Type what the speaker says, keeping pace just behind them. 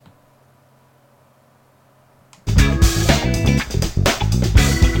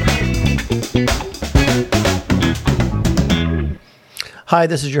Hi,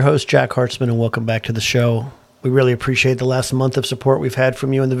 this is your host, Jack Hartzman, and welcome back to the show. We really appreciate the last month of support we've had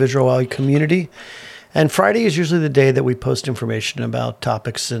from you in the visual audio community. And Friday is usually the day that we post information about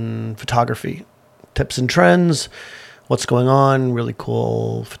topics in photography, tips and trends, what's going on. Really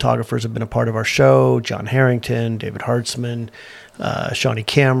cool photographers have been a part of our show. John Harrington, David Hartzman, Shawnee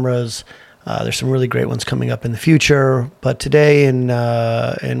Cameras. There's some really great ones coming up in the future. But today, in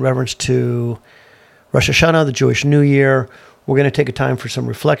reverence to Rosh Hashanah, the Jewish New Year, we're going to take a time for some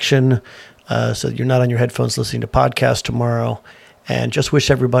reflection so that you're not on your headphones listening to podcasts tomorrow. And just wish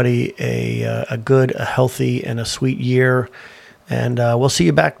everybody a good, a healthy, and a sweet year. And we'll see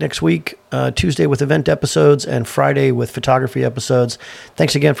you back next week, Tuesday with event episodes and Friday with photography episodes.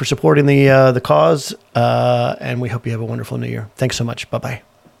 Thanks again for supporting the cause, and we hope you have a wonderful New Year. Thanks so much. Bye-bye.